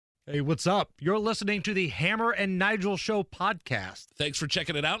Hey, what's up? You're listening to the Hammer and Nigel Show podcast. Thanks for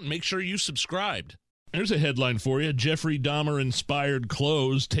checking it out, and make sure you subscribed. There's a headline for you. Jeffrey Dahmer-inspired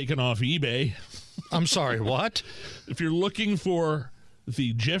clothes taken off eBay. I'm sorry, what? If you're looking for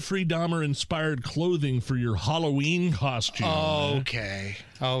the Jeffrey Dahmer-inspired clothing for your Halloween costume. Okay.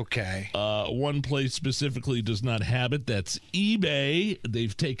 One place specifically does not have it. That's eBay.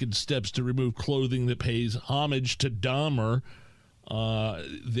 They've taken steps to remove clothing that pays homage to Dahmer.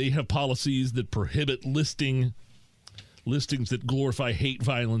 They have policies that prohibit listings that glorify hate,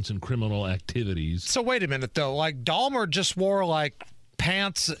 violence, and criminal activities. So wait a minute, though. Like, Dahmer just wore, like,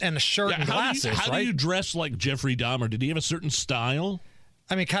 pants and a shirt and glasses, How do you dress like Jeffrey Dahmer? Did he have a certain style?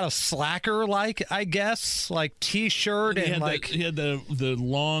 I mean, kind of slacker-like, I guess, like T-shirt and like he had the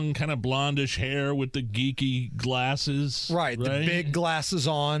long kind of blondish hair with the geeky glasses, right? The big glasses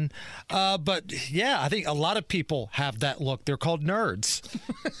on. But yeah, I think a lot of people have that look. They're called nerds.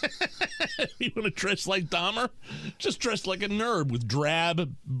 You want to dress like Dahmer? Just dress like a nerd with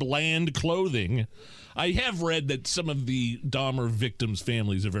drab, bland clothing. I have read that some of the Dahmer victims'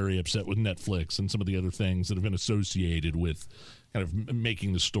 families are very upset with Netflix and some of the other things that have been associated with kind of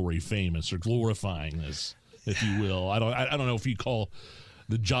making the story famous or glorifying this, if you will. I don't know if you call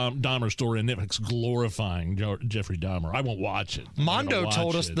the Dahmer story on Netflix glorifying Jeffrey Dahmer. I won't watch it. Mondo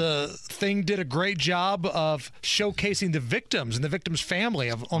told us the thing did a great job of showcasing the victims and the victims' family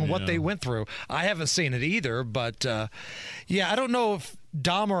on what they went through. I haven't seen it either, but I don't know if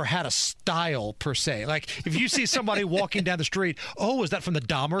Dahmer had a style per se. Like, if you see somebody walking down the street, is that from the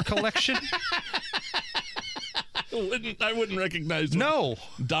Dahmer collection? I wouldn't recognize what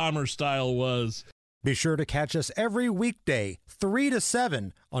Dahmer style was. Be sure to catch us every weekday, 3 to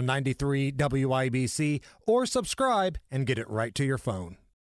 7 on 93 WIBC, or subscribe and get it right to your phone.